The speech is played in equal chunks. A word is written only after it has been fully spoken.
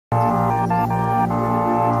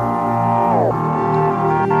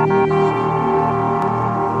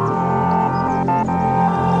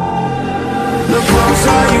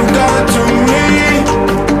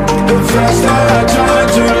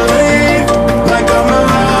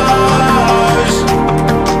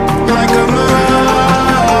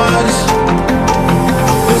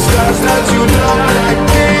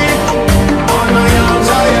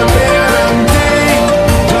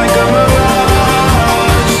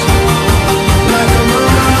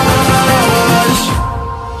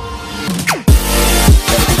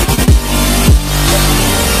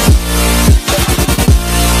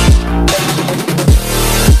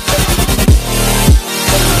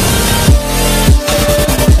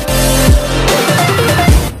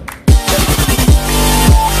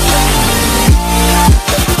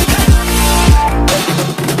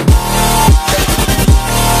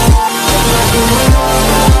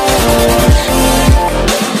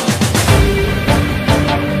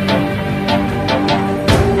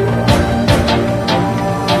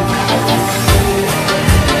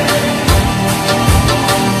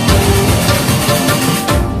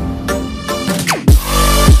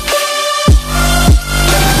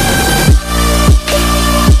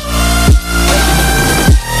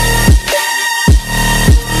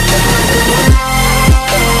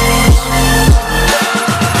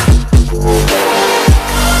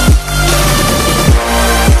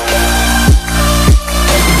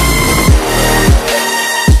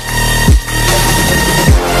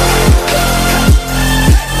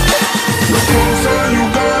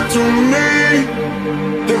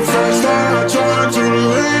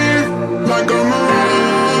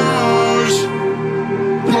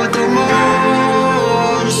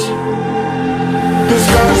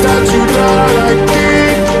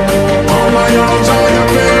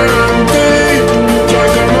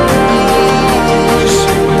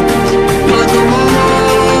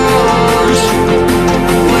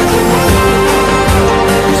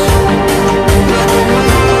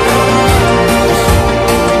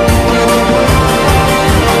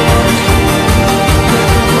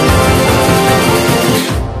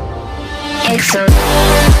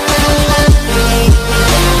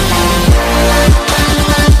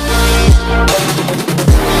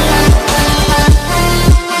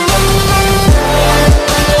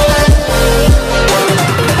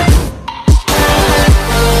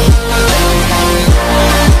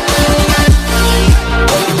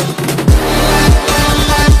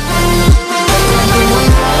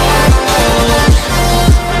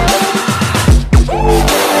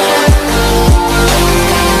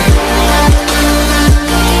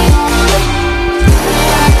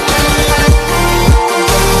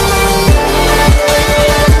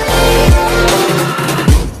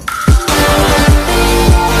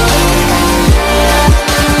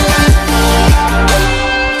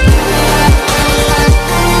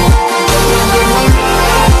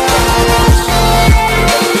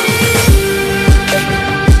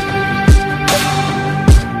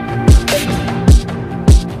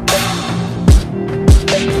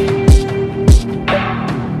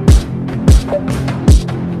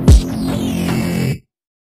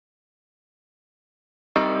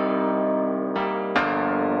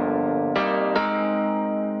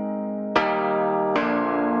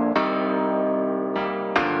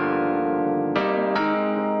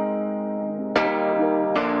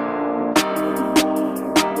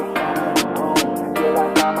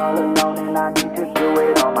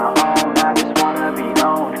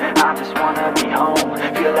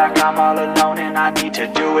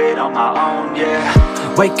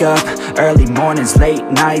Wake up, early mornings, late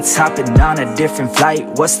nights, hopping on a different flight.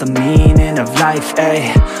 What's the meaning of life,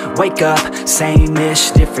 ayy? Wake up,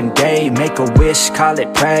 same-ish, different day. Make a wish, call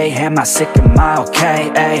it pray. Am I sick, am I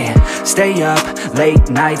okay, ayy? Stay up, late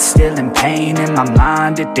nights, still in pain. In my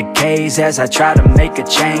mind it decays as I try to make a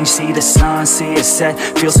change. See the sun, see it set,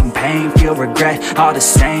 feel some pain, feel regret. All the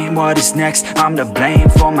same, what is next? I'm to blame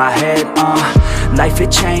for my head, Life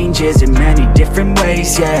it changes in many different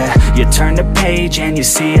ways, yeah. You turn the page and you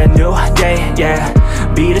see a new day, yeah.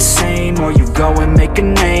 Be the same or you go and make a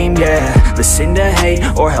name, yeah. Listen to hate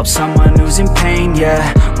or help someone who's in pain, yeah.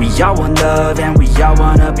 We all want love and we all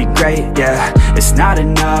wanna be great, yeah. It's not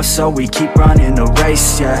enough so we keep running the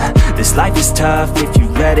race, yeah. This life is tough if you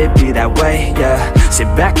let it be that way, yeah. Sit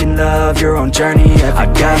back and love your own journey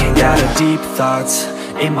every day. I got a deep thoughts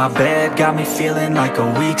in my bed, got me feeling like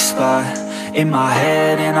a weak spot in my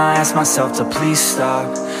head, and I ask myself to please stop.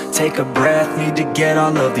 Take a breath, need to get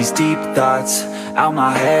all of these deep thoughts out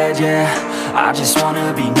my head, yeah. I just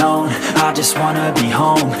wanna be known, I just wanna be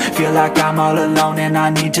home. Feel like I'm all alone and I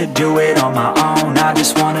need to do it on my own. I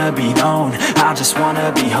just wanna be known, I just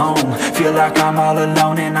wanna be home. Feel like I'm all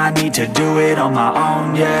alone and I need to do it on my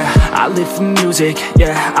own, yeah. I live for music,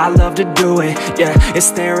 yeah, I love to do it, yeah.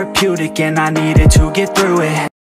 It's therapeutic and I needed to get through it.